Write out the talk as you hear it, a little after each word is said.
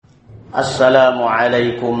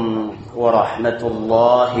Assalamualaikum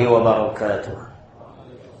warahmatullahi wabarakatuh.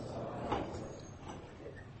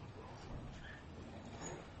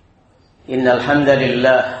 Innal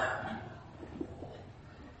hamdalillah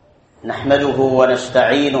nahmaduhu wa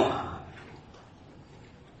nasta'inuhu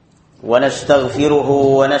wa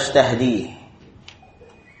nastaghfiruhu wa nastahdihi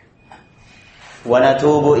wa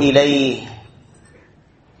natubu ilayhi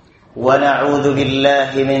ونعوذ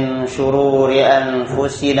بالله من شرور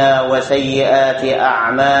أنفسنا وسيئات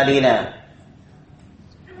أعمالنا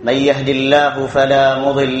من يهد الله فلا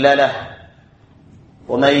مضل له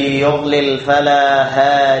ومن يضلل فلا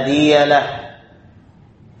هادي له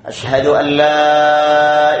أشهد أن لا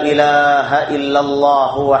إله إلا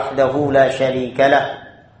الله وحده لا شريك له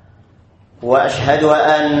وأشهد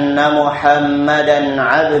أن محمدا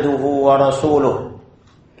عبده ورسوله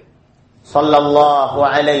صلى الله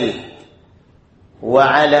عليه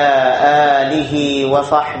وعلى آله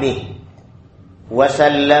وصحبه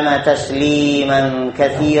وسلم تسليما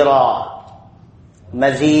كثيرا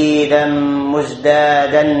مزيدا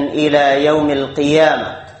مزدادا إلى يوم القيامة.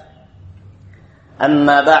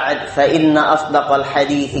 أما بعد فإن أصدق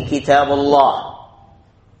الحديث كتاب الله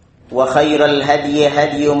وخير الهدي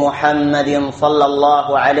هدي محمد صلى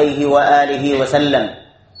الله عليه وآله وسلم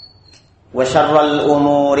وشر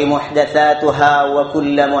الأمور محدثاتها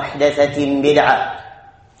وكل محدثة بدعة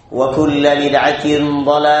وكل بدعة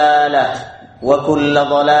ضلالة وكل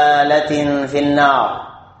ضلالة في النار.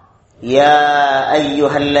 يا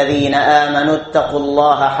أيها الذين آمنوا اتقوا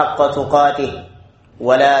الله حق تقاته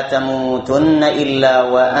ولا تموتن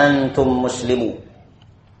إلا وأنتم مسلمون.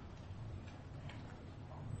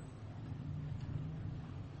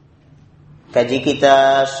 Kaji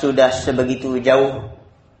kita sudah sebegitu jauh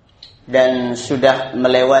dan sudah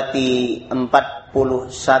melewati 41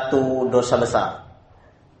 dosa besar.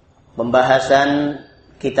 Pembahasan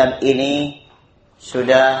kitab ini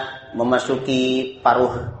sudah memasuki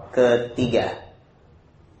paruh ketiga,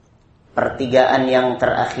 pertigaan yang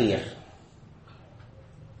terakhir,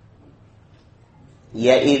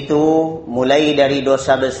 yaitu mulai dari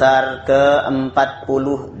dosa besar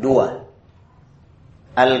ke-42,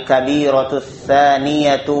 Al-Kabiratus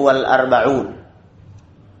Tsaniyatu wal Arba'un,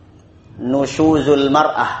 Nusyuzul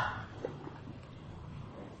mar'ah,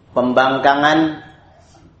 pembangkangan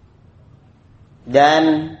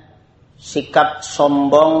dan sikap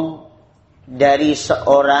sombong dari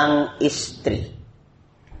seorang istri.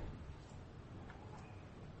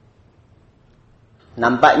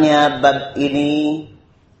 Nampaknya bab ini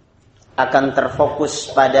akan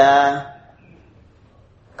terfokus pada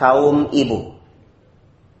kaum ibu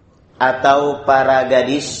atau para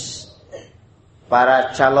gadis,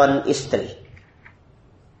 para calon istri.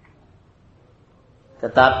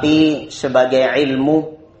 Tetapi sebagai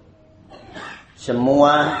ilmu,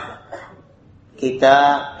 semua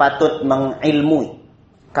kita patut mengilmui,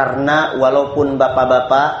 karena walaupun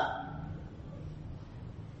bapak-bapak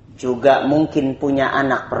juga mungkin punya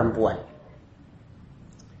anak perempuan,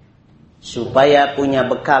 supaya punya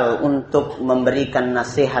bekal untuk memberikan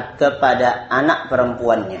nasihat kepada anak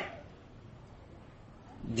perempuannya.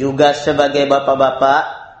 Juga sebagai bapak-bapak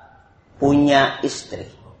punya istri,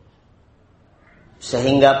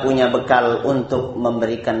 sehingga punya bekal untuk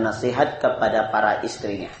memberikan nasihat kepada para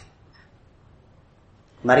istrinya.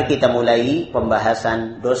 Mari kita mulai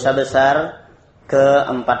pembahasan dosa besar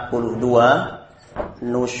ke-42,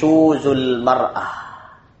 Nusyuzul mar'ah.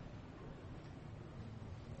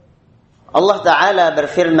 Allah Ta'ala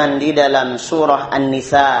berfirman di dalam surah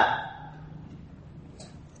An-Nisa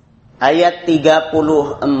ayat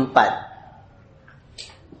 34.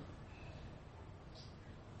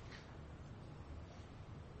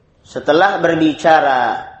 Setelah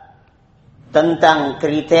berbicara tentang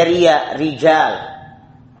kriteria rijal,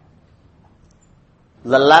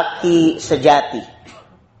 lelaki sejati,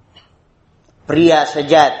 pria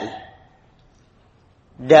sejati,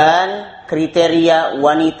 dan kriteria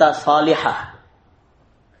wanita salihah,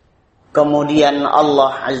 kemudian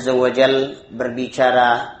Allah Azza wa Jal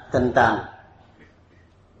berbicara tentang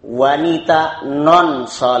wanita non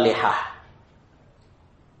salihah.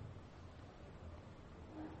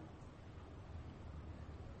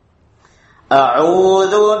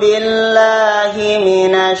 A'udzu billahi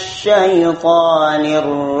minasy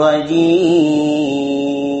syaithanir rajim.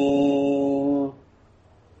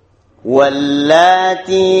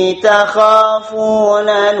 Wallati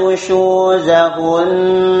takhafuna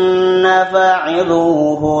nushuzahunna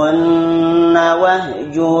fa'idhuhunna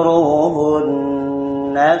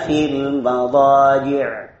wahjuruhunna fil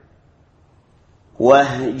madaji'.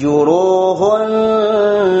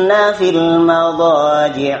 wahjuruhunna fil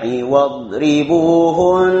madaji'i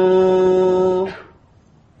wadribuhun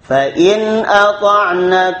fa in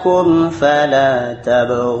ata'nakum fala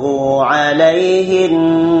tabghu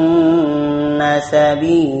 'alayhinna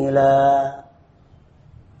sabila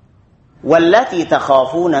wallati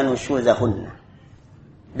takhafuna nusyuzahunna.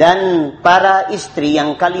 Dan para istri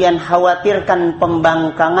yang kalian khawatirkan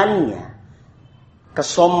pembangkangannya,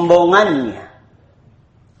 kesombongannya,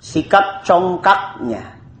 sikap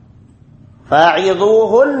congkaknya,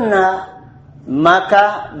 fa'idhuhunna,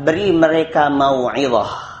 maka beri mereka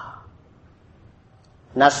mau'izah,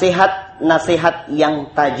 nasihat-nasihat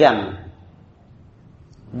yang tajam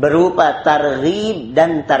berupa targhib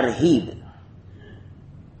dan tarhib,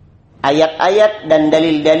 ayat-ayat dan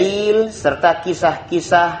dalil-dalil serta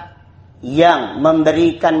kisah-kisah yang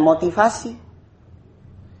memberikan motivasi,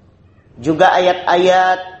 juga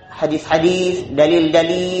ayat-ayat, hadis-hadis,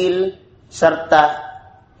 dalil-dalil serta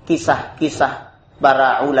kisah-kisah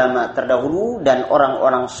para ulama terdahulu dan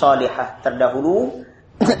orang-orang salihah terdahulu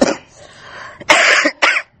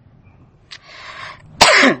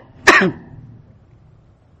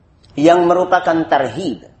yang merupakan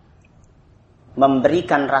tarhib,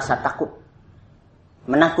 memberikan rasa takut,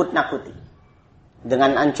 menakut-nakuti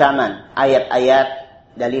dengan ancaman ayat-ayat,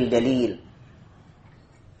 dalil-dalil.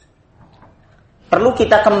 Perlu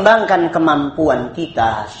kita kembangkan kemampuan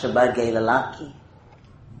kita sebagai lelaki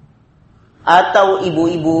atau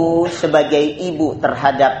ibu-ibu sebagai ibu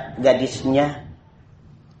terhadap gadisnya,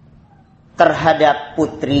 terhadap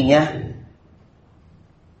putrinya.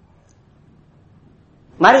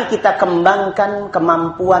 Mari kita kembangkan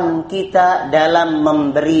kemampuan kita dalam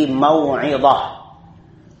memberi mau'izah.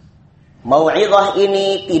 Mau'izah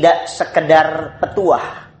ini tidak sekedar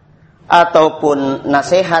petuah ataupun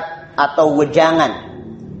nasihat atau wejangan.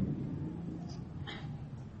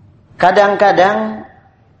 Kadang-kadang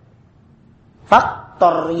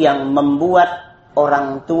faktor yang membuat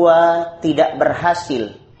orang tua tidak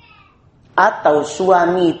berhasil atau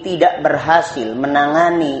suami tidak berhasil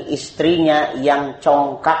menangani istrinya yang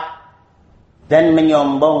congkak dan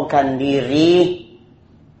menyombongkan diri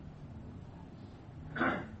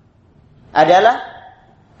adalah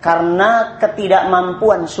karena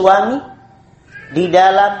ketidakmampuan suami di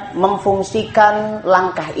dalam memfungsikan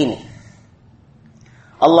langkah ini.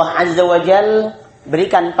 Allah Azza wa Jalla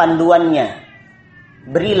berikan panduannya,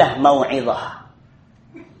 berilah mau'izah.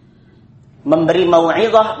 Memberi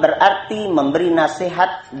mau'izah berarti memberi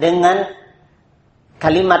nasihat dengan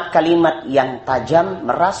kalimat-kalimat yang tajam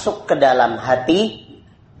merasuk ke dalam hati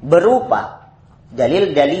berupa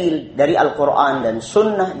dalil-dalil dari Al-Quran dan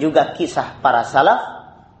Sunnah, juga kisah para salaf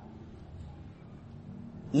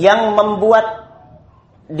yang membuat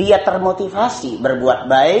dia termotivasi berbuat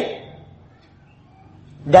baik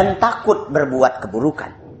dan takut berbuat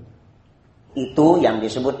keburukan. Itu yang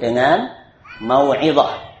disebut dengan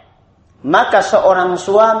mau'izah. Maka seorang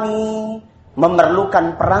suami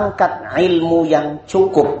memerlukan perangkat ilmu yang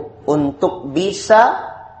cukup untuk bisa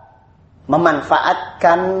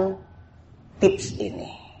memanfaatkan tips ini.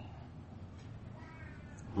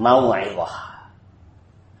 Mau'izah.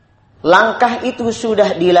 Langkah itu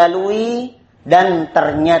sudah dilalui dan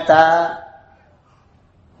ternyata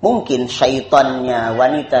mungkin syaitannya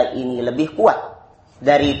wanita ini lebih kuat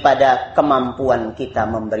daripada kemampuan kita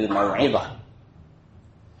memberi mau'izah.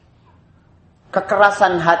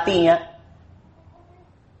 Kekerasan hatinya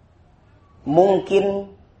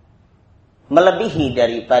mungkin melebihi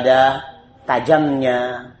daripada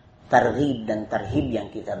tajamnya targhib dan tarhib yang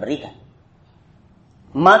kita berikan.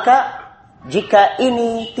 Maka jika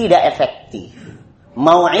ini tidak efektif,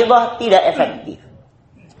 mau'izah tidak efektif,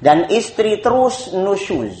 dan istri terus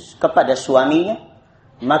nusyuz kepada suaminya,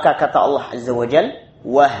 maka kata Allah Azza wa Jalla,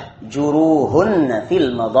 wahjuruhunna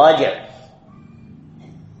fil madaji',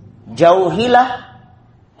 jauhilah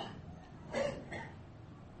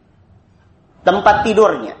tempat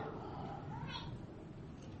tidurnya.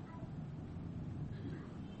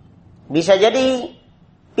 Bisa jadi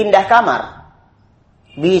pindah kamar,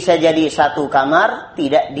 bisa jadi satu kamar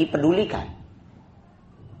tidak dipedulikan.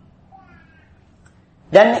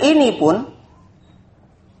 Dan ini pun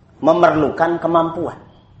memerlukan kemampuan.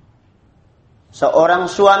 Seorang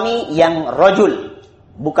suami yang rajul,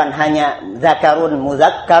 bukan hanya zakarun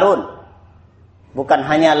muzakkarun, bukan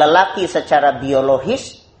hanya lelaki secara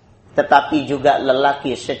biologis, tetapi juga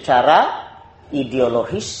lelaki secara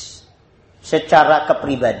ideologis, secara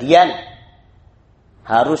kepribadian.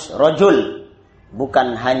 Harus rajul,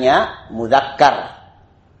 bukan hanya muzakkar.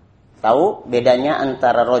 Tahu bedanya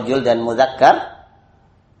antara rajul dan muzakkar?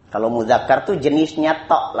 Kalau muzakkar tuh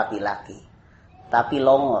jenisnya tok laki-laki. tapi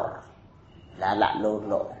longor. Lalak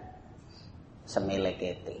lolo.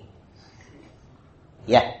 Semelekete.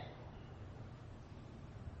 Ya.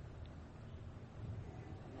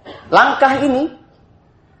 Langkah ini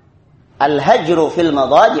al-hajru fil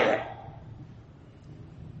madaji',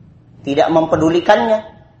 tidak mempedulikannya,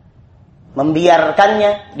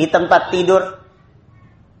 membiarkannya di tempat tidur,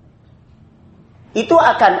 itu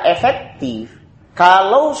akan efektif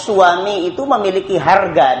kalau suami itu memiliki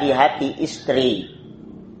harga di hati istri.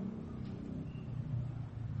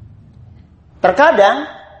 Terkadang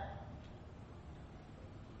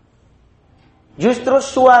justru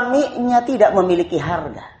suaminya tidak memiliki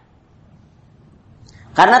harga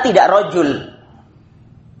karena tidak rajul.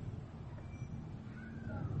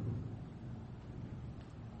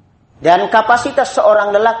 Dan kapasitas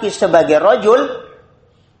seorang lelaki sebagai rajul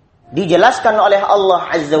dijelaskan oleh Allah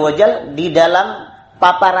Azza wa Jalla di dalam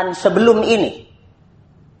paparan sebelum ini.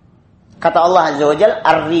 Kata Allah Azza wa Jalla,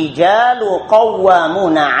 "Ar-rijalu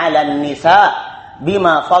qawwamuna 'alan nisa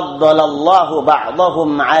bima faddalallahu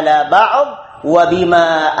ba'dahum 'ala ba'd wa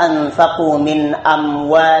bima anfaqu min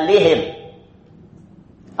amwalihim."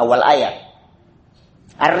 Awal ayat.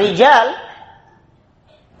 Ar-rijal,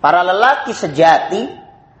 para lelaki sejati,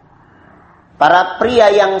 para pria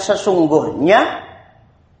yang sesungguhnya.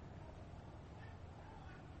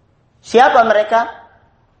 Siapa mereka?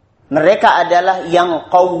 Mereka adalah yang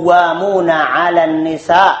qawwamuna 'alan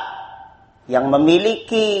nisa, yang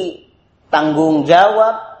memiliki tanggung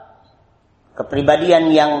jawab, kepribadian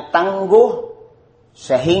yang tangguh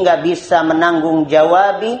sehingga bisa menanggung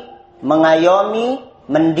jawabi, mengayomi,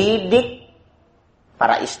 mendidik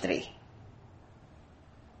para istri.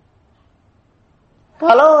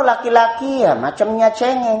 Kalau laki-laki ya macamnya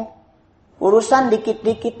cengeng. Urusan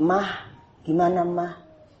dikit-dikit, mah, gimana mah?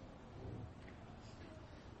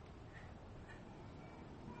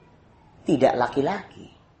 Tidak laki-laki.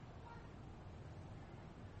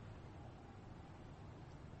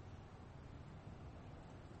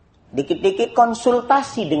 Dikit-dikit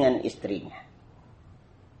konsultasi dengan istrinya.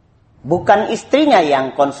 Bukan istrinya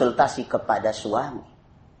yang konsultasi kepada suami.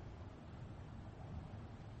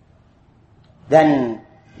 Dan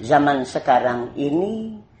zaman sekarang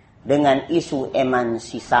ini dengan isu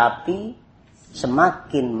emansipasi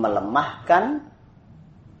semakin melemahkan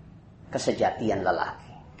kesejatian lelaki.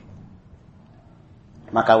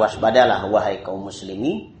 Maka waspadalah wahai kaum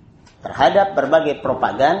muslimin terhadap berbagai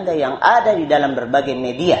propaganda yang ada di dalam berbagai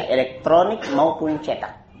media elektronik maupun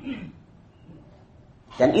cetak.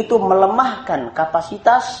 Dan itu melemahkan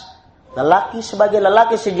kapasitas lelaki sebagai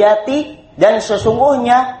lelaki sejati. Dan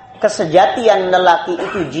sesungguhnya kesejatian lelaki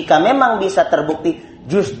itu jika memang bisa terbukti,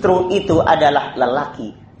 justru itu adalah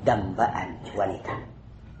lelaki dambaan wanita.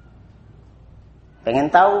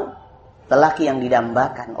 Pengen tahu lelaki yang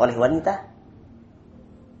didambakan oleh wanita?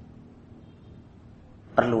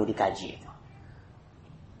 Perlu dikaji.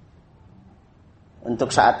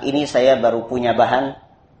 Untuk saat ini saya baru punya bahan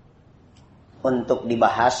untuk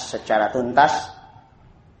dibahas secara tuntas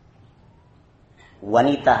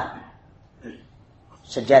wanita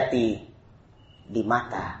sejati di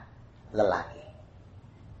mata lelaki.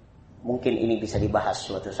 Mungkin ini bisa dibahas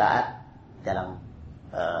suatu saat dalam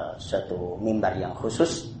suatu mimbar yang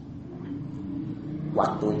khusus.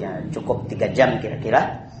 Waktunya cukup 3 jam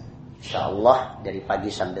kira-kira. Insyaallah dari pagi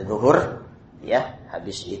sampai zuhur, ya.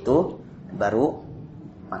 Habis itu baru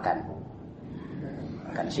makan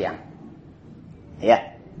siang. Ya,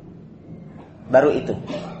 baru itu.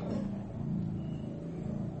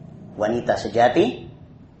 Wanita sejati,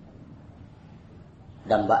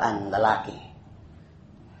 dambaan lelaki.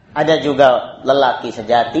 Ada juga lelaki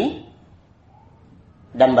sejati,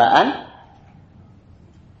 dambaan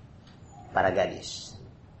para gadis.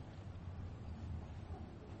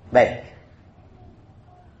 Baik.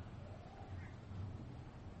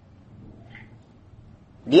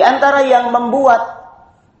 Di antara yang membuat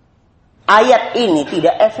ayat ini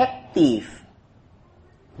tidak efektif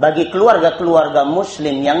bagi keluarga-keluarga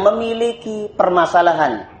muslim yang memiliki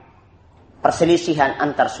permasalahan perselisihan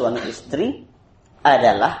antar suami istri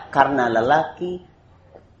adalah karena lelaki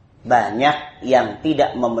banyak yang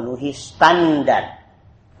tidak memenuhi standar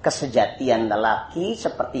kesejatian lelaki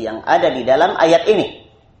seperti yang ada di dalam ayat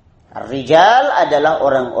ini. Ar-rijal adalah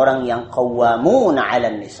orang-orang yang qawwamuna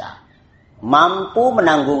 'alan nisa, mampu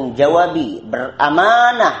menanggung jawabi,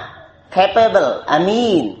 beramanah, capable,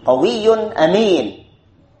 amin, qawiyun, amin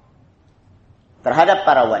terhadap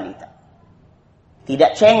para wanita.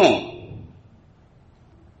 Tidak cengeng.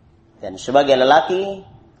 Dan sebagai lelaki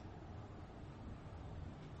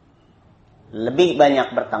lebih banyak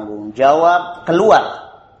bertanggung jawab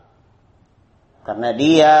keluar. Karena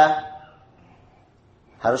dia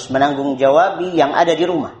harus menanggung jawab yang ada di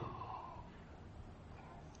rumah.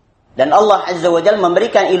 Dan Allah Azza wa Jalla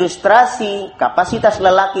memberikan ilustrasi kapasitas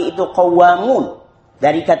lelaki itu qawwamun,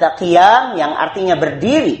 dari kata qiyam yang artinya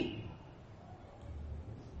berdiri.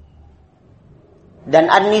 Dan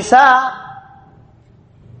an-nisa,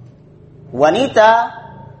 wanita,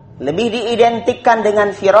 lebih diidentikan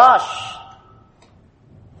dengan firash,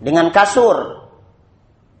 dengan kasur,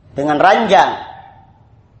 dengan ranjang,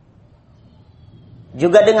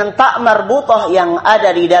 juga dengan tak marbutah yang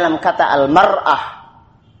ada di dalam kata al-mar'ah,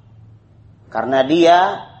 karena dia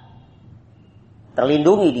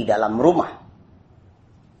terlindungi di dalam rumah.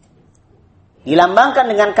 Dilambangkan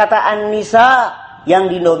dengan kata an-nisa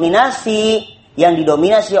yang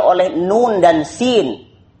didominasi oleh nun dan sin,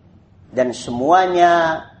 dan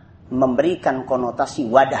semuanya memberikan konotasi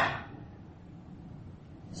wadah.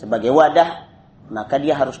 Sebagai wadah, maka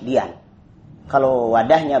dia harus diam. Kalau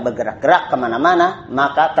wadahnya bergerak-gerak kemana-mana,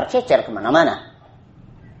 maka tercecer kemana-mana.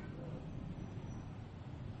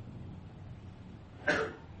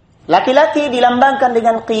 Laki-laki dilambangkan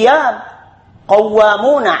dengan qiyam,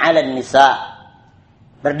 qawwamuna 'alan nisa,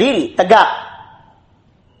 berdiri tegak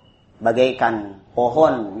bagaikan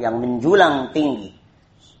pohon yang menjulang tinggi.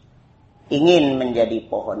 Ingin menjadi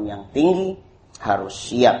pohon yang tinggi, harus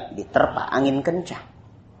siap diterpa angin kencang.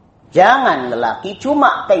 Jangan lelaki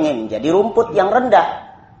cuma pengen jadi rumput yang rendah,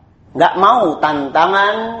 nggak mau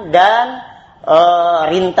tantangan dan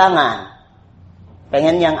rintangan.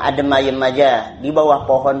 Pengen yang adem ayem aja, di bawah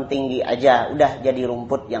pohon tinggi aja, udah jadi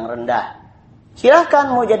rumput yang rendah.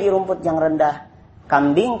 Silahkan mau jadi rumput yang rendah.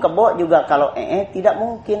 Kambing kebo juga kalau tidak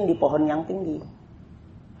mungkin di pohon yang tinggi.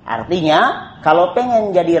 Artinya, kalau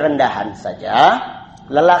pengen jadi rendahan saja,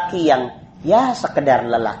 lelaki yang ya sekedar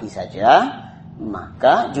lelaki saja,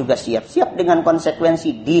 maka juga siap-siap dengan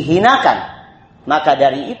konsekuensi dihinakan. Maka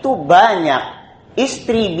dari itu banyak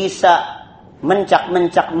istri bisa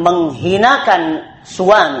mencak-mencak menghinakan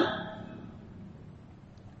suami.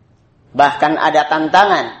 Bahkan ada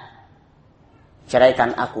tantangan,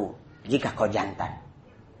 ceraikan aku jika kau jantan.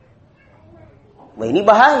 Wah, ini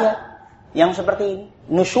bahaya yang seperti ini,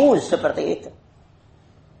 nusyuz seperti itu.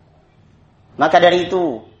 Maka dari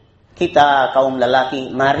itu kita kaum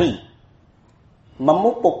lelaki mari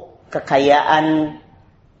memupuk kekayaan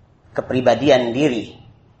kepribadian diri.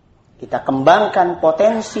 Kita kembangkan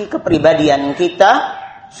potensi kepribadian kita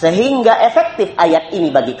sehingga efektif ayat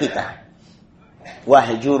ini bagi kita.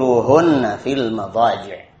 Wahjuruhunna fil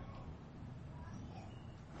madaji'.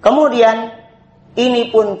 Kemudian ini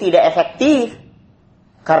pun tidak efektif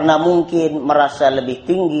karena mungkin merasa lebih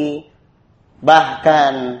tinggi,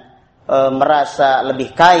 bahkan merasa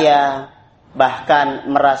lebih kaya, bahkan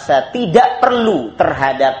merasa tidak perlu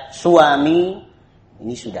terhadap suami.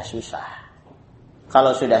 Ini sudah susah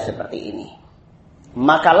kalau sudah seperti ini.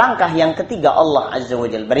 Maka langkah yang ketiga Allah Azza wa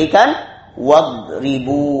Jalla berikan,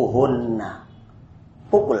 wadribuhunna,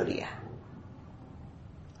 pukul dia.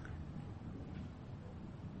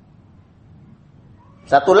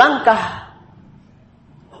 Satu langkah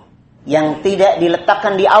yang tidak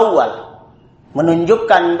diletakkan di awal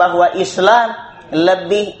menunjukkan bahwa Islam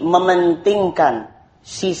lebih mementingkan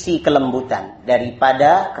sisi kelembutan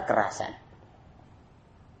daripada kekerasan.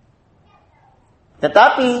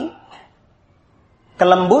 Tetapi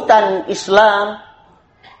kelembutan Islam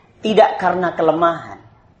tidak karena kelemahan.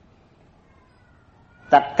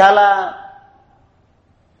 Tatkala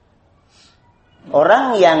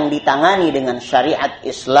orang yang ditangani dengan syariat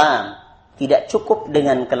Islam tidak cukup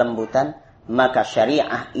dengan kelembutan, maka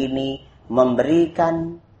syariah ini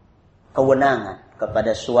memberikan kewenangan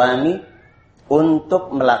kepada suami untuk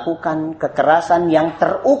melakukan kekerasan yang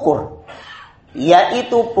terukur,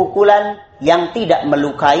 yaitu pukulan yang tidak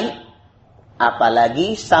melukai,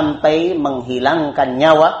 apalagi sampai menghilangkan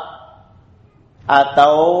nyawa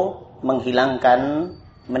atau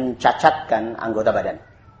mencacatkan anggota badan.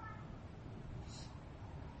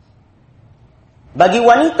 Bagi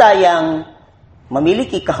wanita yang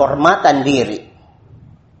memiliki kehormatan diri,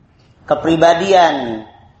 kepribadian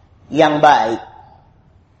yang baik,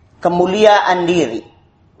 kemuliaan diri,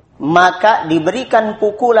 maka diberikan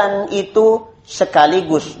pukulan itu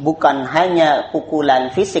sekaligus bukan hanya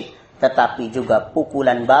pukulan fisik, tetapi juga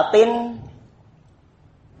pukulan batin,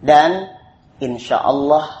 dan insya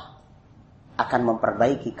Allah akan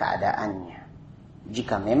memperbaiki keadaannya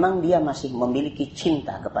jika memang dia masih memiliki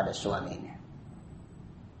cinta kepada suaminya.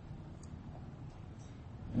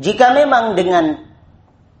 Jika memang dengan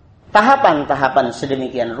tahapan-tahapan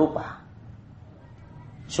sedemikian rupa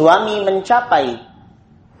suami mencapai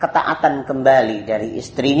ketaatan kembali dari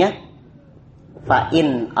istrinya, fa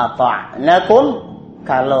in ata'nakum,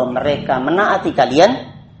 kalau mereka menaati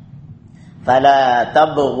kalian, fala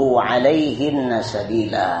tabghu 'alaihinna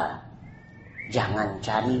sabila. Jangan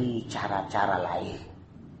cari cara-cara lain.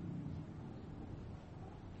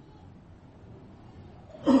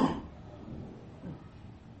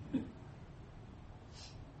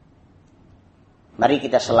 Mari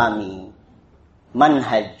kita selami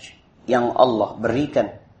manhaj yang Allah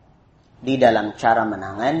berikan di dalam cara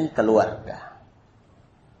menangani keluarga.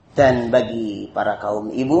 Dan bagi para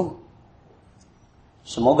kaum ibu,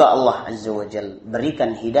 semoga Allah Azza wa Jalla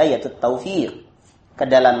berikan hidayatut taufiq ke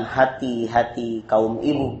dalam hati-hati kaum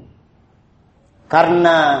ibu.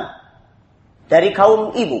 Karena dari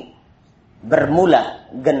kaum ibu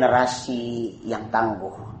bermula generasi yang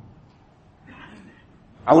tangguh.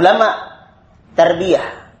 Ulama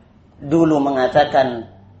tarbiyah dulu mengatakan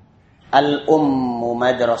al-ummu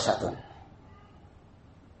madrasatun.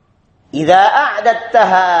 Idza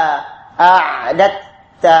a'dadtaha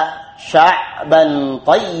a'dadta sya'ban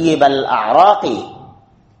tayyibal a'raqi.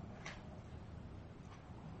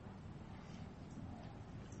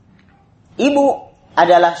 Ibu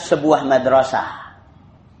adalah sebuah madrasah.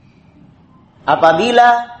 Apabila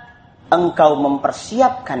engkau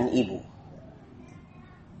mempersiapkan ibu,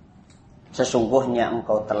 sesungguhnya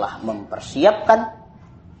engkau telah mempersiapkan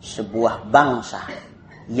sebuah bangsa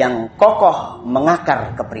yang kokoh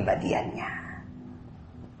mengakar kepribadiannya.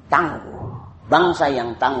 Tangguh. Bangsa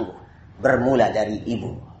yang tangguh bermula dari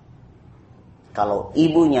ibu. Kalau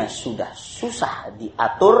ibunya sudah susah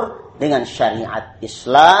diatur dengan syariat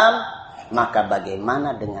Islam, maka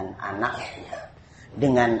bagaimana dengan anaknya,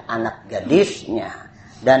 dengan anak gadisnya,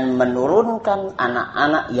 dan menurunkan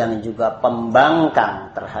anak-anak yang juga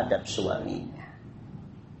pembangkang terhadap suaminya.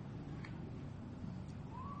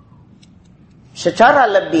 Secara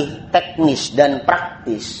lebih teknis dan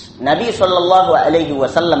praktis, Nabi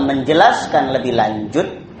SAW menjelaskan lebih lanjut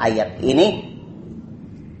ayat ini.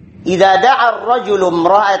 Idza da'a ar-rajulu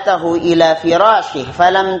imra'atahu ila firashih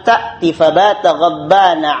falam ta'ti fabata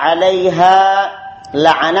ghabbana 'alayha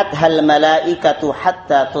la'anatha al-malaikatu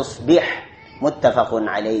hatta tusbih. Muttafaqun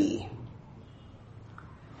 'alaih.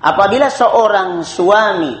 Apabila seorang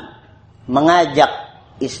suami mengajak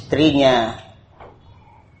istrinya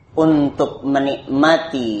untuk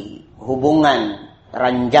menikmati hubungan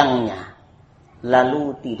ranjangnya,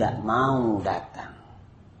 lalu tidak mau datang.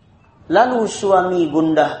 Lalu suami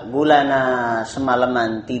gundah gulana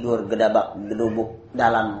semalaman tidur gedabak gedubuk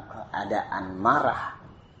dalam keadaan marah,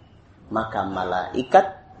 maka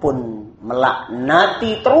malaikat pun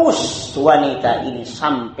melaknati terus wanita ini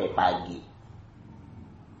sampai pagi.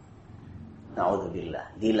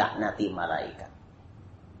 Na'udzubillah, dilaknati malaikat.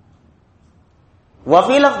 Wa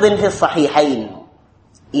fi lafdhin fi sahihain,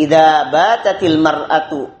 idza batatil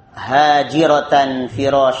mar'atu hajiratan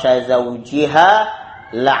firasha zawjiha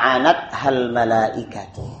la'anathal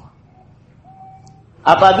malaikatu.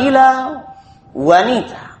 Apabila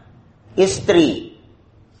wanita, istri,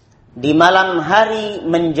 di malam hari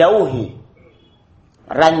menjauhi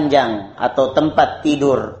ranjang atau tempat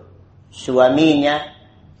tidur suaminya,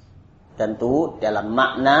 tentu dalam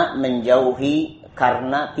makna menjauhi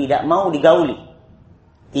karena tidak mau digauli,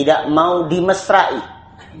 tidak mau dimesrai,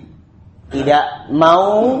 tidak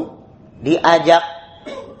mau diajak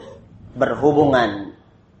berhubungan,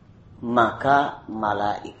 maka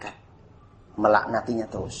malaikat melaknatinya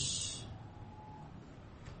terus.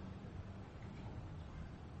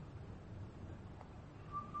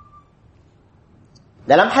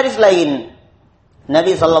 Dalam hadis lain,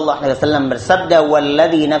 Nabi SAW bersabda,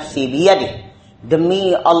 "Walladzi nafsi biyadihi,"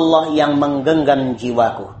 demi Allah yang menggenggam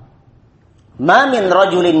jiwaku, "Ma min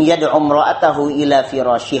rajulin yad'u imra'atahu ila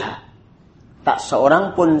firashiha." Tak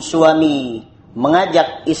seorang pun suami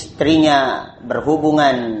mengajak istrinya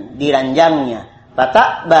berhubungan di ranjangnya,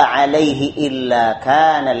 "Fata'ba 'alaihi illa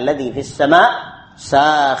kana alladhi fis sama'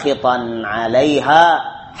 sakhitan 'alaiha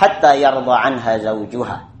hatta yarda 'anha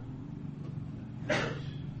zawjuha."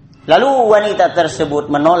 Lalu wanita tersebut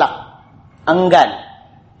menolak, enggan,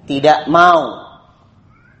 tidak mau.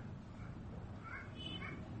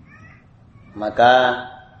 Maka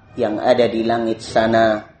yang ada di langit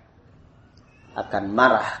sana akan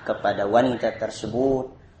marah kepada wanita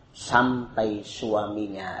tersebut sampai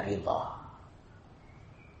suaminya ridha.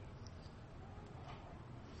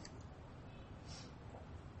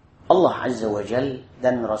 Allah Azza wa Jalla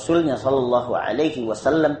dan Rasulnya Sallallahu Alaihi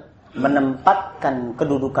Wasallam menempatkan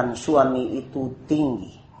kedudukan suami itu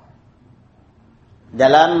tinggi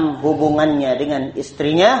dalam hubungannya dengan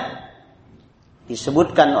istrinya.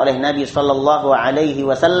 Disebutkan oleh Nabi Sallallahu Alaihi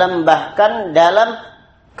Wasallam bahkan dalam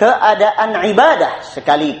keadaan ibadah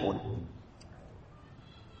sekalipun.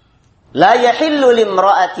 La yahillu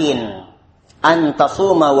limra'atin an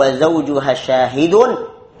tasuma wa zawjuha syahidun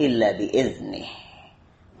illa biiznih.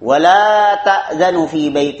 Wa la ta'zanu fi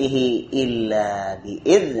baitihi illa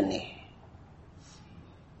biiznih.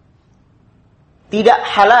 Tidak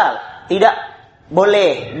halal, tidak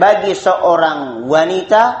boleh bagi seorang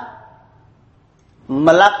wanita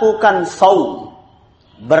melakukan saum,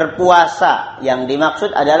 berpuasa. Yang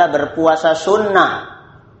dimaksud adalah berpuasa sunnah.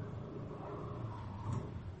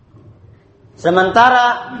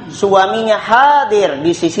 Sementara suaminya hadir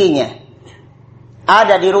di sisinya,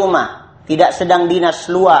 ada di rumah, tidak sedang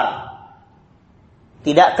dinas luar,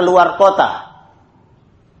 tidak keluar kota,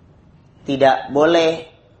 tidak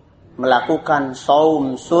boleh melakukan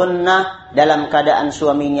saum sunnah dalam keadaan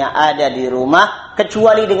suaminya ada di rumah,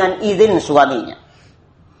 kecuali dengan izin suaminya.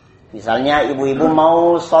 Misalnya ibu-ibu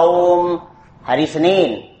mau saum hari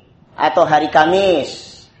Senin atau hari Kamis,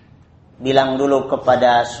 bilang dulu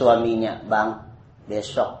kepada suaminya, "Bang,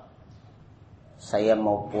 besok saya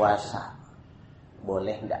mau puasa,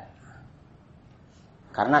 boleh enggak?"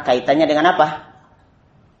 Karena kaitannya dengan apa?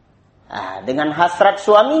 Dengan hasrat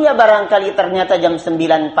suaminya barangkali ternyata jam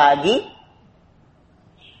 9 pagi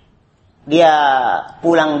dia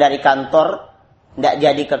pulang dari kantor, enggak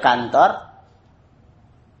jadi ke kantor,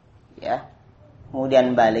 ya,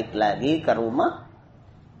 kemudian balik lagi ke rumah,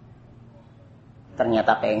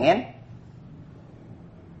 ternyata pengen,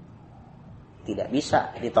 tidak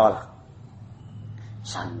bisa ditolak.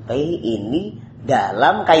 Sampai ini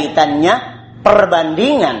dalam kaitannya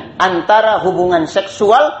perbandingan antara hubungan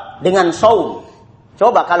seksual dengan saum.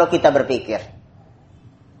 Coba kalau kita berpikir,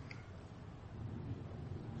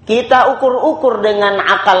 kita ukur-ukur dengan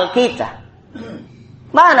akal kita,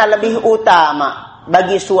 mana lebih utama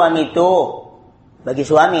bagi suami itu, bagi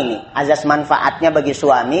suami ini, azas manfaatnya bagi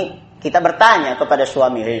suami. Kita bertanya kepada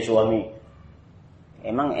suami, "Hei suami,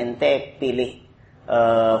 emang ente pilih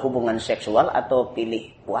hubungan seksual atau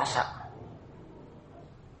pilih puasa?"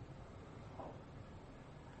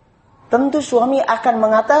 Tentu suami akan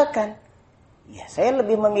mengatakan, "Ya saya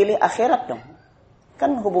lebih memilih akhirat dong.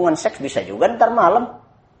 Kan hubungan seks bisa juga ntar malam."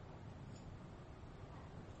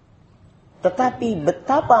 Tetapi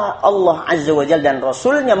betapa Allah Azza wa Jalla dan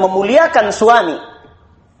Rasulnya memuliakan suami.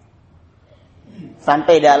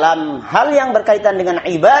 Sampai dalam hal yang berkaitan dengan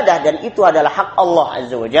ibadah, dan itu adalah hak Allah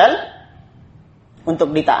Azza wa Jalla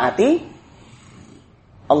untuk ditaati,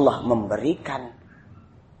 Allah memberikan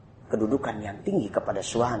kedudukan yang tinggi kepada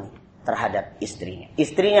suami terhadap istrinya.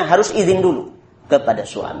 Istrinya harus izin dulu kepada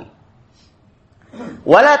suami.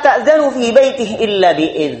 Wala ta'zanu fi baitihi illa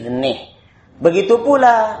biiznih. Begitu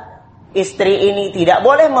pula istri ini tidak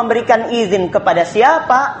boleh memberikan izin kepada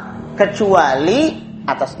siapa kecuali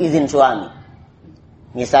atas izin suami.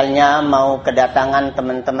 Misalnya mau kedatangan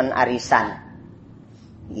teman-teman arisan,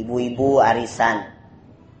 ibu-ibu arisan,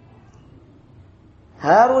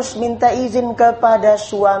 harus minta izin kepada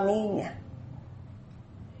suaminya.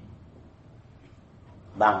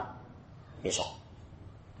 "Bang, besok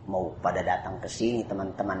mau pada datang ke sini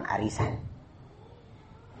teman-teman arisan."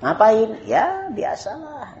 "Ngapain?" "Ya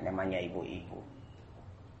biasalah, namanya ibu-ibu."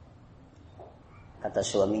 Kata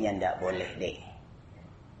suaminya, "Ndak boleh deh.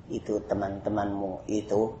 Itu teman-temanmu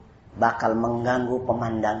itu bakal mengganggu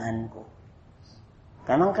pemandanganku."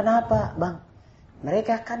 "Emang kenapa, Bang?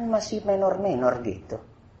 Mereka kan masih menor-menor gitu.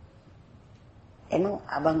 Emang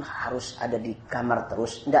abang harus ada di kamar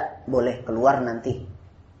terus? Ndak boleh keluar nanti?"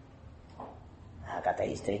 Kata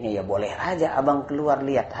istrinya, "Ya boleh aja abang keluar,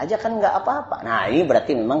 lihat aja kan nggak apa-apa." Nah ini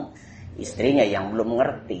berarti memang istrinya yang belum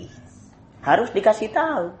ngerti. Harus dikasih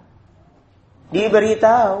tahu,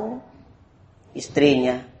 diberitahu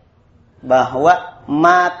istrinya bahwa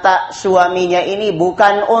mata suaminya ini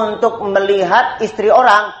bukan untuk melihat istri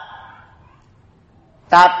orang,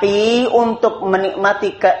 tapi untuk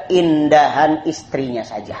menikmati keindahan istrinya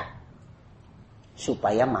saja,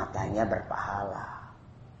 supaya matanya berpahala.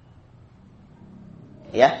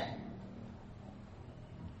 Ya,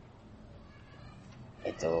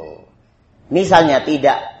 itu misalnya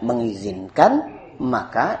tidak mengizinkan,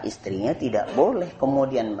 maka istrinya tidak boleh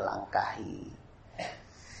kemudian melangkahi.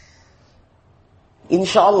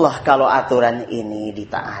 Insya Allah kalau aturan ini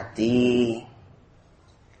ditaati,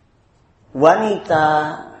 wanita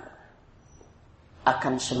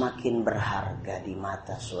akan semakin berharga di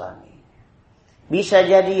mata suami. Bisa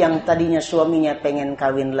jadi yang tadinya suaminya pengen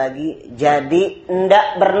kawin lagi, jadi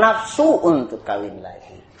ndak bernafsu untuk kawin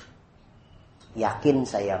lagi. Yakin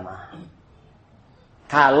saya mah,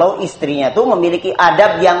 kalau istrinya tuh memiliki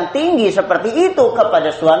adab yang tinggi seperti itu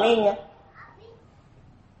kepada suaminya.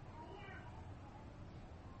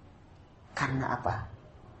 Karena apa?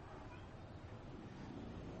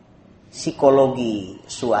 Psikologi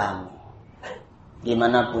suami.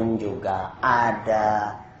 dimanapun juga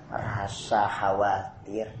ada rasa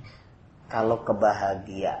khawatir kalau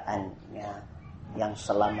kebahagiaannya yang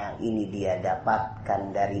selama ini dia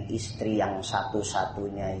dapatkan dari istri yang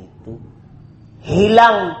satu-satunya itu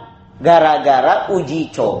hilang gara-gara uji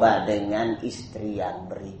coba dengan istri yang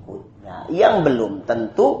berikutnya yang belum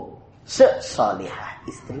tentu sesolihah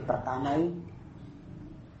istri pertama ini.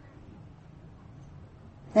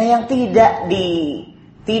 Nah, yang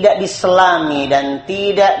tidak diselami dan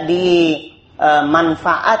tidak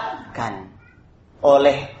dimanfaatkan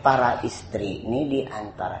oleh para istri ini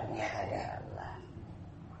diantaranya adalah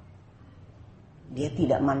dia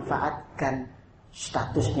tidak manfaatkan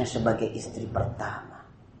statusnya sebagai istri pertama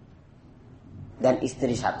dan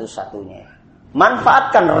istri satu-satunya.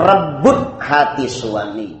 Manfaatkan rebut hati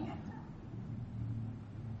suaminya.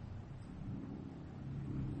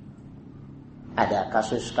 Ada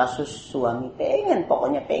kasus-kasus suami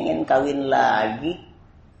pokoknya pengen kawin lagi.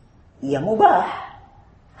 Ya mubah,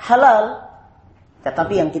 halal.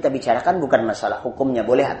 Tetapi yang kita bicarakan bukan masalah hukumnya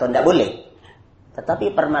boleh atau tidak boleh. Tetapi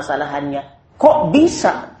permasalahannya, kok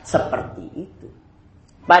bisa seperti itu?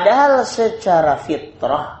 Padahal secara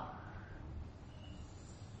fitrah,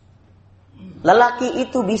 lelaki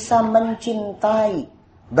itu bisa mencintai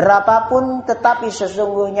berapapun, tetapi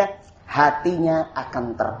sesungguhnya hatinya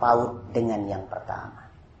akan terpaut dengan yang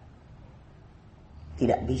pertama.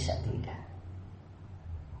 Tidak bisa tidak.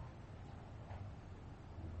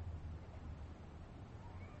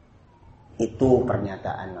 Itu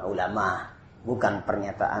pernyataan ulama, bukan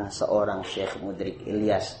pernyataan seorang Syekh Mudrik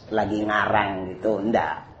Ilyas lagi ngarang gitu,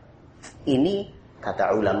 enggak. Ini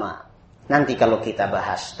kata ulama. Nanti kalau kita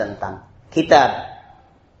bahas tentang kitab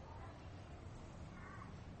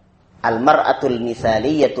Al-mar'atul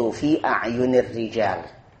mithaliyatu fi a'yunir rijal,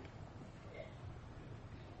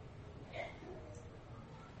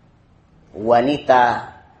 wanita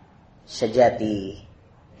sejati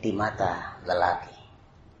di mata lelaki,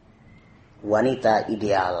 wanita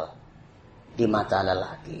ideal di mata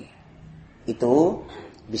lelaki. Itu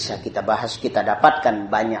bisa kita bahas, kita dapatkan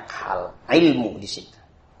banyak hal ilmu di situ.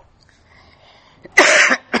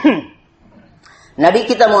 Nabi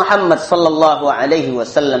kita Muhammad sallallahu alaihi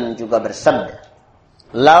wasallam juga bersabda,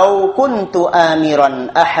 "Lau kuntu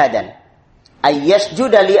amiran ahadan ay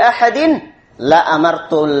yasjuda li ahadin la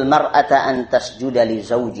amartul mar'ata an tasjuda li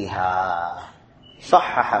zawjiha."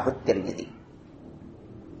 Sahahahu Tirmidzi.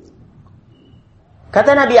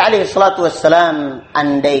 Kata Nabi alaihi salatu wassalam,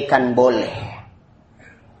 andaikan boleh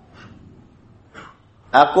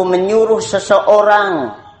aku menyuruh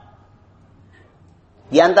seseorang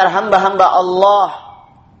di antara hamba-hamba Allah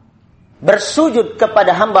bersujud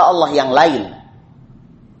kepada hamba Allah yang lain,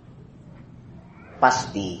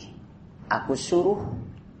 pasti aku suruh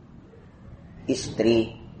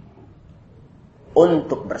istri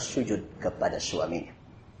untuk bersujud kepada suaminya.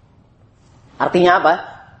 Artinya apa?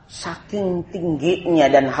 Saking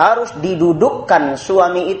tingginya dan harus didudukkan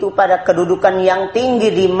suami itu pada kedudukan yang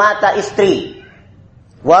tinggi di mata istri.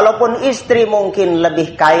 Walaupun istri mungkin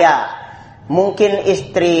lebih kaya, mungkin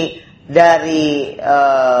istri dari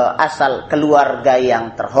asal keluarga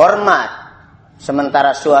yang terhormat,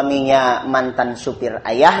 sementara suaminya mantan supir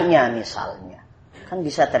ayahnya misalnya. Kan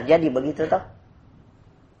bisa terjadi begitu toh?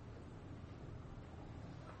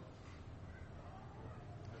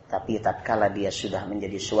 Tapi tatkala dia sudah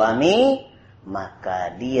menjadi suami,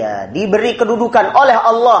 maka dia diberi kedudukan oleh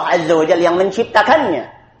Allah Azza wa Jalla yang menciptakannya.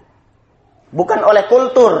 Bukan oleh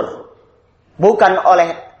kultur, bukan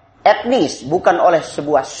oleh etnis, bukan oleh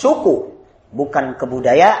sebuah suku, bukan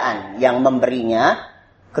kebudayaan yang memberinya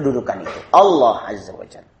kedudukan itu. Allah Azza wa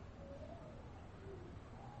Jalla.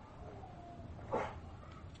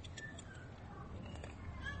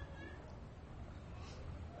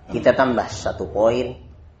 Kita tambah satu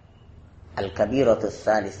poin. Al-kabiratu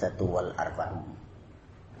tsalisatu wal arba'un.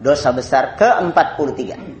 Dosa besar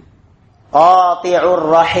ke-43. Qati'ur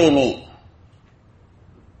rahimi.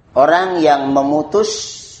 Orang yang memutus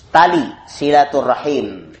tali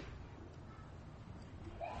silaturrahim.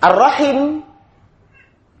 Ar-rahim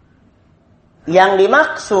yang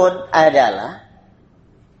dimaksud adalah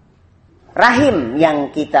rahim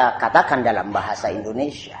yang kita katakan dalam bahasa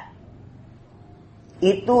Indonesia.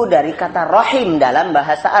 Itu dari kata rahim dalam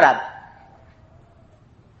bahasa Arab.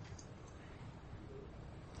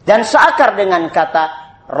 Dan seakar dengan kata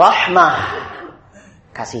rahmah,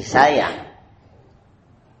 kasih sayang.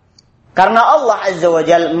 Karena Allah Azza wa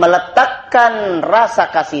Jalla meletakkan rasa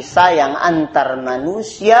kasih sayang antar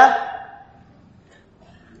manusia,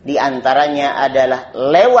 di antaranya adalah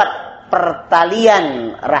lewat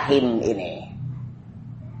pertalian rahim ini.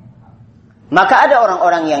 Maka ada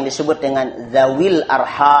orang-orang yang disebut dengan zawil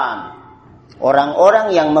arham,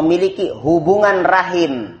 orang-orang yang memiliki hubungan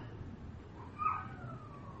rahim.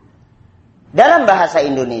 Dalam bahasa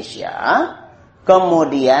Indonesia,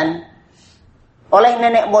 kemudian oleh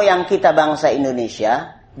nenek moyang kita bangsa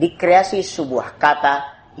Indonesia dikreasi sebuah kata,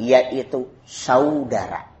 yaitu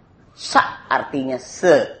saudara. Sa artinya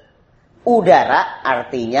se, udara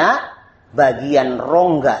artinya bagian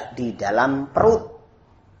rongga di dalam perut,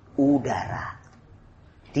 udara.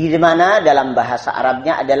 Di mana dalam bahasa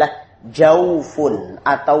Arabnya adalah jaufun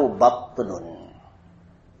atau batnun.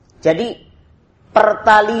 Jadi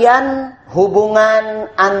pertalian hubungan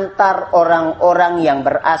antar orang-orang yang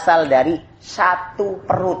berasal dari satu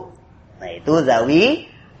perut. Nah, itu zawi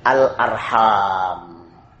al-arham.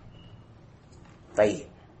 Baik.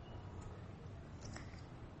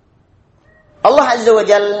 Allah Azza wa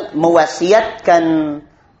Jalla mewasiatkan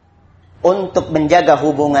untuk menjaga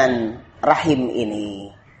hubungan rahim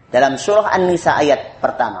ini dalam surah An-Nisa ayat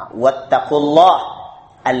pertama, wattaqullah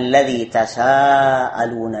alladzi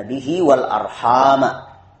tasaaluna bihi wal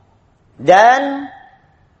arhama. Dan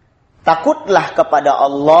takutlah kepada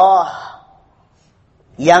Allah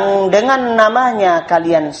yang dengan namanya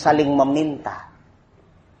kalian saling meminta,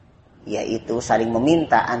 yaitu saling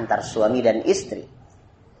meminta antar suami dan istri.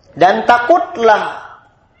 Dan takutlah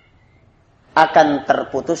akan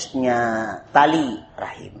terputusnya tali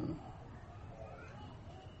rahim.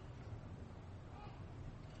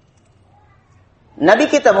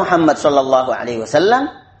 Nabi kita Muhammad sallallahu alaihi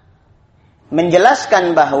wasallam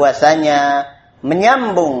menjelaskan bahwasanya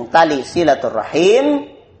menyambung tali silaturahim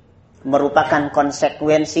merupakan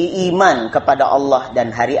konsekuensi iman kepada Allah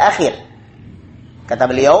dan hari akhir.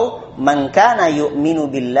 Kata beliau, "Man kana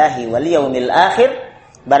yu'minu billahi wal yaumil akhir",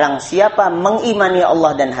 barang siapa mengimani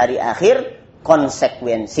Allah dan hari akhir,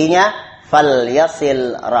 konsekuensinya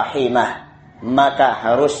falyasil rahimah, maka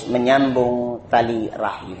harus menyambung tali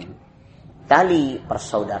rahim, tali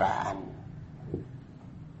persaudaraan.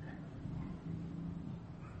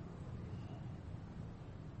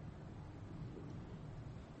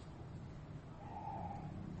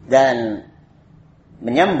 Dan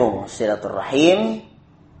menyambung silaturahim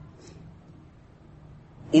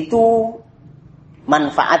itu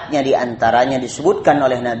manfaatnya diantaranya disebutkan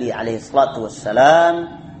oleh Nabi alaihissalatu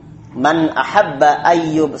wassalam, man ahabba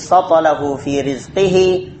ayyub satalahu fi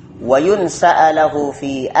rizqihi wa yunsa'alahu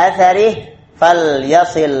fi atharih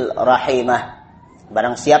falyasil rahimah.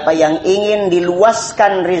 Barang siapa yang ingin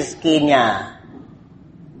diluaskan rizkinya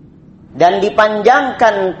dan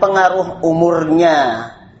dipanjangkan pengaruh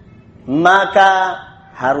umurnya, maka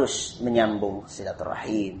harus menyambung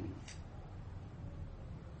silaturahim.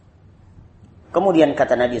 Kemudian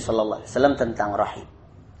kata Nabi sallallahu alaihi wasallam tentang rahim,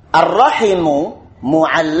 ar-rahimu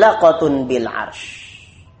mu'allaqatun bil 'arsy.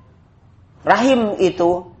 Rahim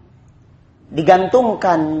itu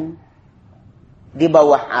digantungkan di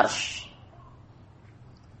bawah arsy.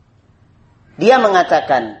 Dia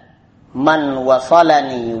mengatakan, man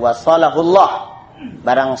wasalani wasalahullah.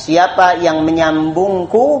 Barang siapa yang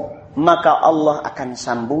menyambungku, maka Allah akan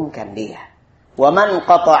sambungkan dia. Wa man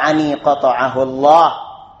qata'ani qata'ahullah.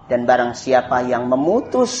 Dan barang siapa yang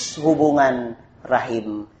memutus hubungan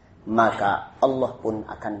rahim, maka Allah pun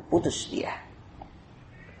akan putus dia.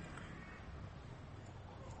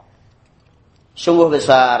 Sungguh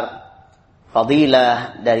besar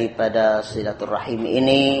fadilah daripada silaturahim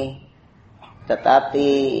ini, tetapi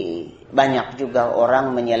banyak juga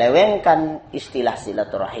orang menyelewengkan istilah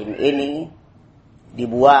silaturahim ini,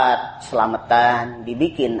 dibuat selamatan,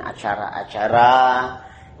 dibikin acara-acara,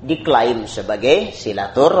 diklaim sebagai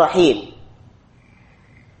silaturahim.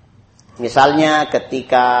 Misalnya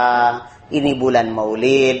ketika ini bulan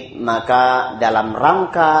Maulid, maka dalam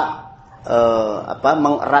rangka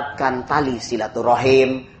mengeratkan tali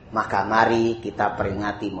silaturahim, maka mari kita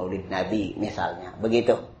peringati Maulid Nabi misalnya.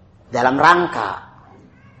 Begitu. Dalam rangka.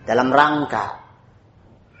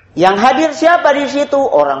 Yang hadir siapa di situ?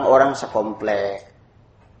 Orang-orang sekomplek.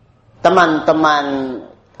 Teman-teman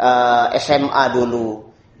SMA dulu.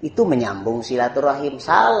 Itu menyambung silaturahim.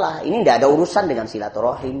 Salah. Ini tidak ada urusan dengan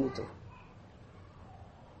silaturahim itu.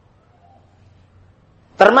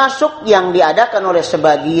 Termasuk yang diadakan oleh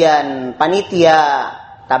sebagian panitia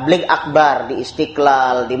tabligh akbar di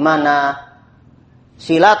Istiqlal, di mana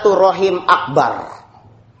silaturahim akbar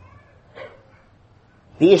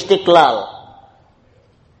di Istiqlal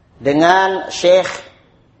dengan Syekh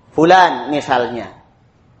Fulan misalnya.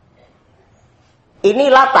 Ini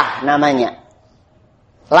latah namanya.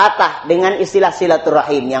 Latah dengan istilah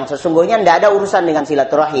silaturahim yang sesungguhnya tidak ada urusan dengan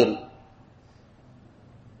silaturahim.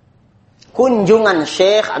 Kunjungan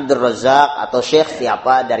Syekh Abdul Razak atau Syekh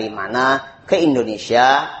siapa dari mana ke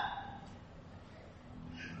Indonesia,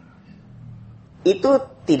 itu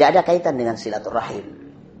tidak ada kaitan dengan silaturahim.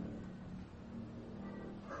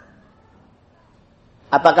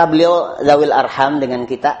 Apakah beliau zawil arham dengan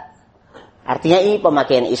kita? Artinya ini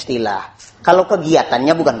pemakaian istilah. Kalau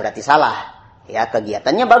kegiatannya bukan berarti salah. Ya,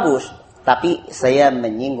 kegiatannya bagus. Tapi saya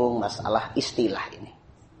menyinggung masalah istilah ini.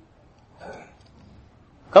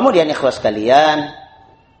 Kemudian ikhwas sekalian,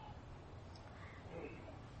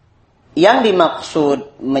 yang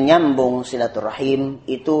dimaksud menyambung silaturahim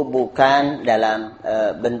itu bukan dalam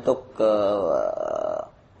bentuk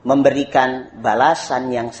memberikan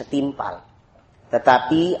balasan yang setimpal.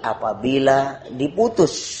 Tetapi apabila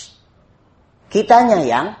diputus, kitanya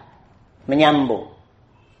yang menyambung.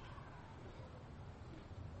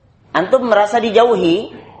 Antum merasa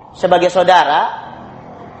dijauhi sebagai saudara,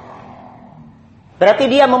 berarti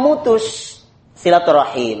dia memutus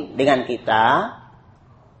silaturahim dengan kita.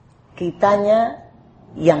 Kitanya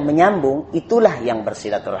yang menyambung, itulah yang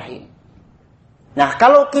bersilaturahim. Nah,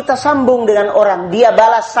 kalau kita sambung dengan orang, dia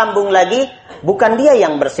balas sambung lagi, bukan dia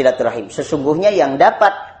yang bersilaturahim. Sesungguhnya yang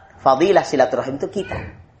dapat fadilah silaturahim itu kita,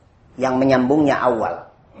 yang menyambungnya awal.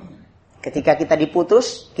 Ketika kita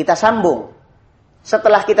diputus, kita sambung.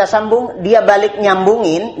 Setelah kita sambung, dia balik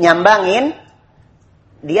nyambangin,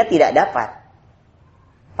 dia tidak dapat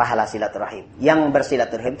pahala silaturahim. Yang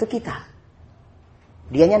bersilaturahim itu kita.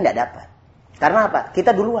 Dianya tidak dapat. Karena apa?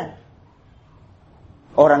 Kita duluan.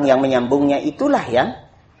 Orang yang menyambungnya itulah yang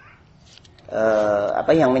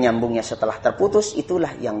yang menyambungnya setelah terputus,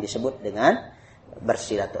 itulah yang disebut dengan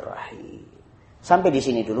bersilaturahim. Sampai di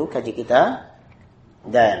sini dulu kaji kita,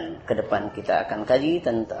 dan ke depan kita akan kaji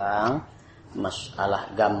tentang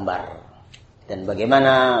masalah gambar dan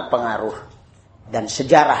bagaimana pengaruh dan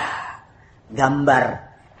sejarah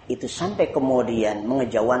gambar itu sampai kemudian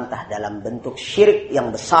mengejawantah dalam bentuk syirik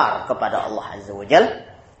yang besar kepada Allah Azza wa Jalla.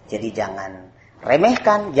 Jadi jangan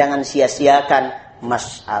remehkan, jangan sia-siakan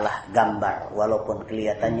masalah gambar. Walaupun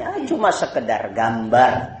kelihatannya cuma sekedar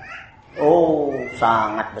gambar. Oh,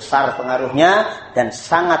 sangat besar pengaruhnya dan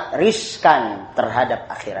sangat riskan terhadap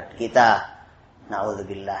akhirat kita.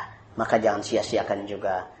 Na'udzubillah. Maka jangan sia-siakan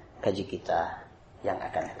juga kaji kita yang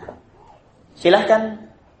akan datang.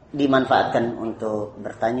 Silahkan dimanfaatkan untuk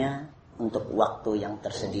bertanya untuk waktu yang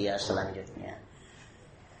tersedia selanjutnya.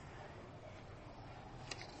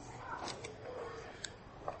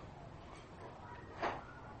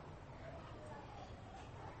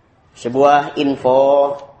 Sebuah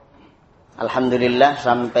info, alhamdulillah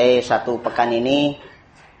sampai 1 pekan ini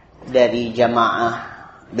dari jamaah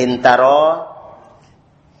Bintaro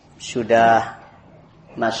sudah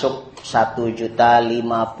masuk 1.050.000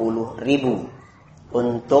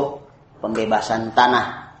 untuk pembebasan tanah.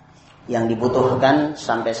 Yang dibutuhkan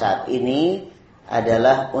sampai saat ini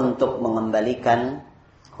adalah untuk mengembalikan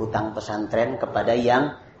hutang pesantren kepada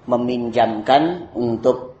yang meminjamkan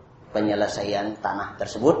untuk penyelesaian tanah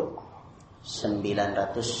tersebut,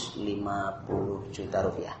 950 juta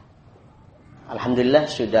rupiah. Alhamdulillah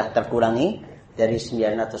sudah terkurangi dari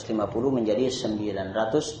 950 menjadi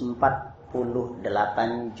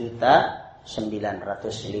 948 juta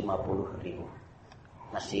 950.000.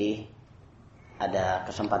 Masih ada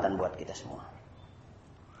kesempatan buat kita semua.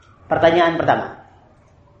 Pertanyaan pertama,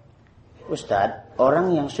 Ustadz,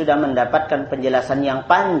 orang yang sudah mendapatkan penjelasan yang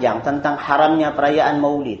panjang tentang haramnya perayaan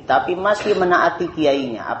maulid, tapi masih menaati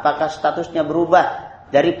kiainya, apakah statusnya berubah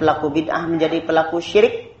dari pelaku bid'ah menjadi pelaku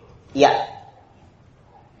syirik? Ya.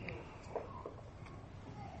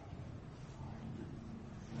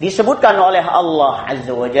 Disebutkan oleh Allah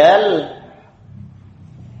Azza wa Jalla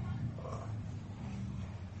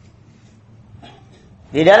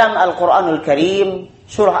di dalam Al-Quranul Karim,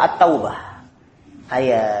 surah At-Taubah,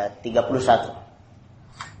 ayat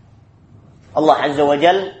 31. Allah Azza wa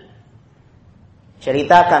Jalla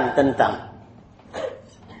ceritakan tentang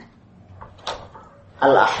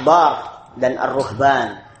Al-Ahbar dan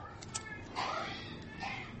Ar-Ruhban,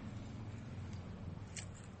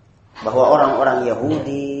 bahwa orang-orang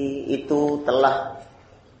Yahudi itu telah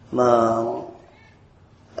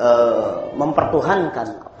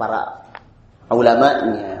mempertuhankan para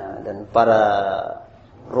ulamanya dan para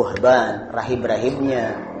ruhban,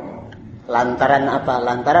 rahib-rahibnya. Lantaran apa?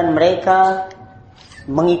 Lantaran mereka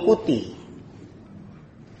mengikuti,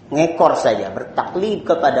 ngekor saja, bertaklid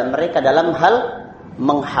kepada mereka dalam hal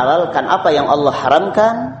menghalalkan apa yang Allah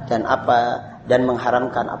haramkan dan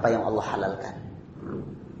mengharamkan apa yang Allah halalkan.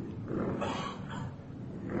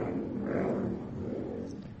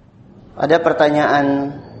 Ada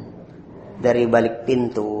pertanyaan dari balik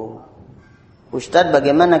pintu, Ustadz,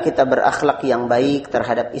 bagaimana kita berakhlak yang baik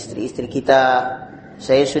terhadap istri-istri kita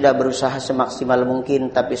Saya sudah berusaha semaksimal mungkin,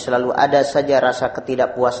 tapi selalu ada saja rasa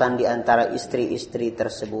ketidakpuasan di antara istri-istri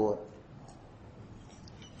tersebut.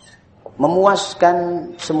 Memuaskan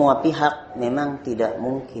semua pihak memang tidak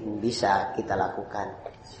mungkin bisa kita lakukan.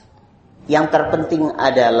 Yang terpenting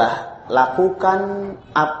adalah lakukan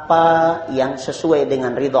apa yang sesuai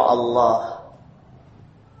dengan ridha Allah.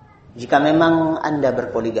 Jika memang Anda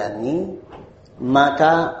berpoligami,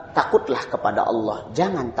 maka takutlah kepada Allah,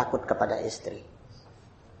 jangan takut kepada istri.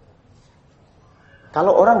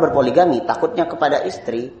 Kalau orang berpoligami takutnya kepada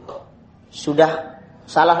istri, sudah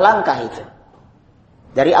salah langkah itu.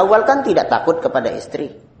 Dari awal kan tidak takut kepada istri.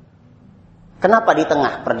 Kenapa di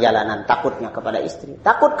tengah perjalanan takutnya kepada istri?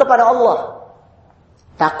 Takut kepada Allah.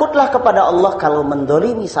 Takutlah kepada Allah kalau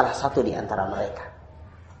mendolimi salah satu di antara mereka.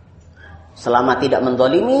 Selama tidak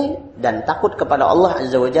mendolimi dan takut kepada Allah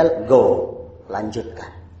Azza wa Jalla, go,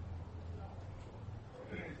 lanjutkan.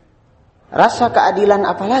 Rasa keadilan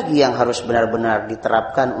apalagi yang harus benar-benar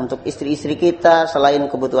diterapkan untuk istri-istri kita selain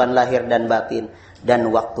kebutuhan lahir dan batin dan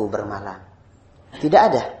waktu bermalam? Tidak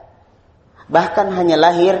ada. Bahkan hanya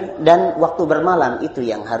lahir dan waktu bermalam itu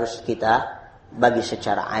yang harus kita bagi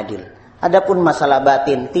secara adil. Adapun masalah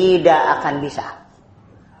batin tidak akan bisa.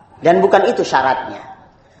 Dan bukan itu syaratnya.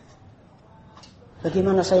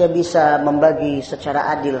 Bagaimana saya bisa membagi secara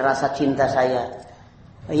adil rasa cinta saya?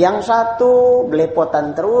 Yang satu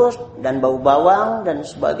belepotan terus dan bau bawang dan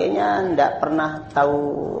sebagainya, tidak pernah tahu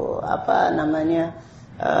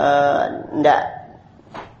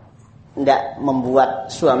tidak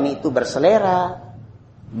membuat suami itu berselera,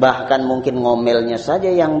 bahkan mungkin ngomelnya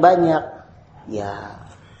saja yang banyak. Ya,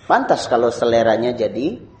 pantas kalau seleranya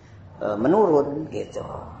jadi menurun gitu.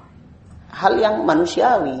 Hal yang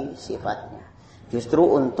manusiawi sifatnya. Justru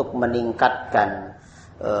untuk meningkatkan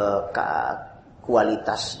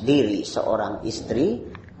kualitas diri seorang istri,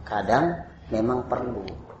 kadang memang perlu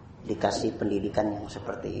dikasih pendidikan yang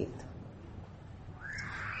seperti itu.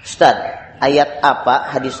 Ustaz, ayat apa,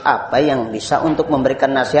 hadis apa yang bisa untuk memberikan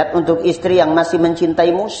nasihat untuk istri yang masih mencintai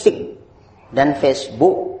musik dan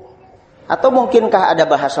Facebook? Atau mungkinkah ada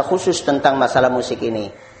bahasa khusus tentang masalah musik ini?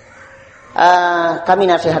 Kami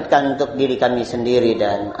nasihatkan untuk diri kami sendiri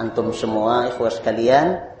dan antum semua, ikhwah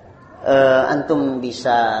sekalian, antum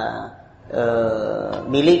bisa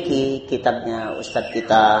miliki kitabnya Ustadz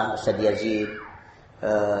kita, Ustadz Yazid,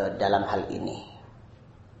 dalam hal ini.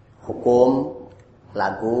 Hukum,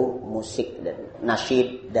 lagu, musik, dan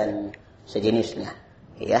nasyid, dan sejenisnya.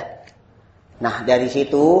 Ya. Nah, dari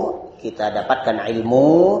situ kita dapatkan ilmu,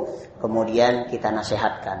 kemudian kita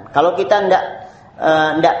nasihatkan. Kalau kita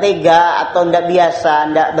ndak tega atau ndak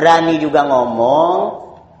biasa, ndak berani juga ngomong,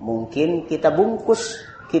 mungkin kita bungkus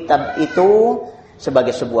kitab itu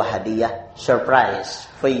sebagai sebuah hadiah, surprise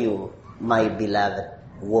for you, my beloved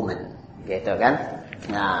woman, gitu kan?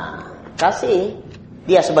 Nah, kasih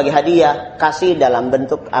dia sebagai hadiah, kasih dalam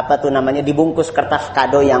bentuk dibungkus kertas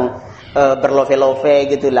kado yang berlove-love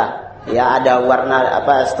gitulah. Ya, ada warna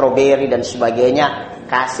stroberi dan sebagainya,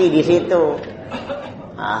 kasih di situ.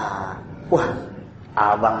 Wah,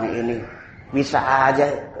 abang ini bisa aja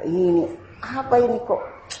ini apa ini kok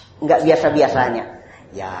nggak biasa-biasanya.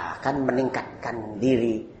 Ya kan meningkatkan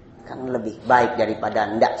diri kan lebih baik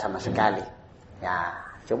daripada ndak sama sekali. Ya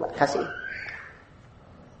coba kasih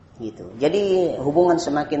gitu. Jadi hubungan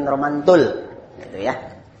semakin romantul gitu ya,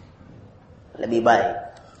 lebih baik.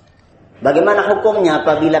 Bagaimana hukumnya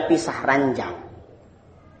apabila pisah ranjang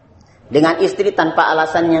dengan istri tanpa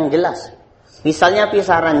alasan yang jelas? Misalnya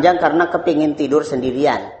pisah ranjang karena kepingin tidur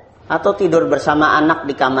sendirian atau tidur bersama anak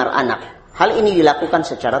di kamar anak. Hal ini dilakukan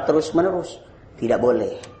secara terus-menerus. Tidak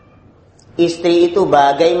boleh. Istri itu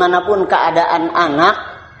bagaimanapun keadaan anak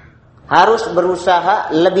harus berusaha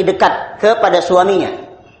lebih dekat kepada suaminya.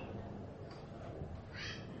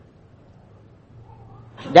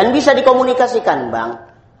 Dan bisa dikomunikasikan, Bang.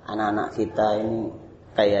 Anak-anak kita ini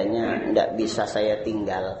kayaknya tidak bisa saya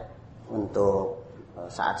tinggal untuk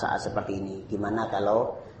saat-saat seperti ini. Gimana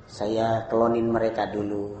kalau saya klonin mereka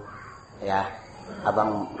dulu? Ya.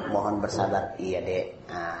 Abang mohon bersabar. Iya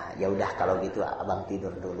dek. Nah, ya udah kalau gitu abang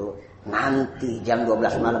tidur dulu. Nanti jam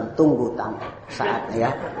 12 malam tunggu saat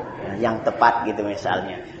ya yang tepat gitu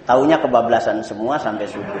misalnya. Taunya kebablasan semua sampai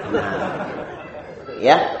subuh. Nah,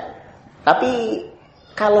 ya. Tapi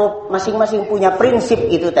kalau masing-masing punya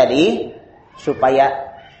prinsip itu tadi supaya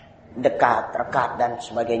dekat, rekat dan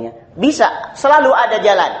sebagainya, bisa selalu ada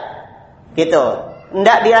jalan. Gitu.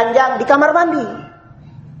 Ndak diranjang di kamar mandi.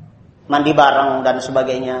 Mandi bareng dan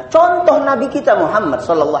sebagainya. Contoh Nabi kita Muhammad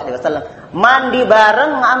sallallahu alaihi wasallam mandi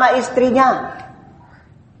bareng sama istrinya.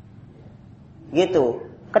 Gitu.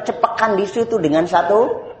 Kecepakan di situ dengan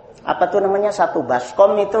satu apa tuh namanya, satu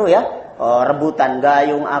baskom itu ya, rebutan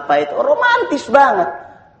gayung apa itu, romantis banget.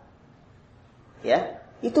 Ya,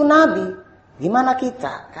 itu Nabi. Gimana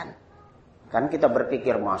kita kan? Kan kita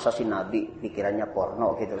berpikir masa si Nabi pikirannya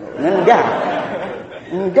porno gitu.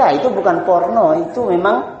 Enggak, itu bukan porno, itu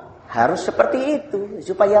memang harus seperti itu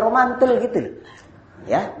supaya romantis gitu loh.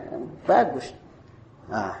 Ya, bagus.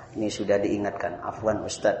 Nah, ini sudah diingatkan. Afwan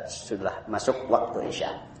Ustaz, sudah masuk waktu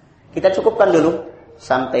Isya. Kita cukupkan dulu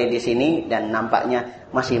sampai di sini, dan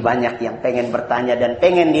nampaknya masih banyak yang pengen bertanya dan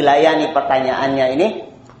pengen dilayani pertanyaannya ini.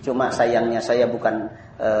 Cuma sayangnya saya bukan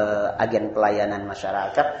agen pelayanan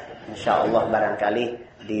masyarakat. Insyaallah barangkali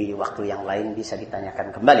di waktu yang lain bisa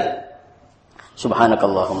ditanyakan kembali.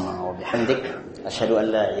 Subhanakallahumma wa bihamdik asyhadu an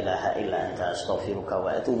la ilaha illa anta astaghfiruka wa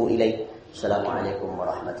atubu ilaik. Assalamualaikum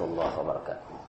warahmatullahi wabarakatuh.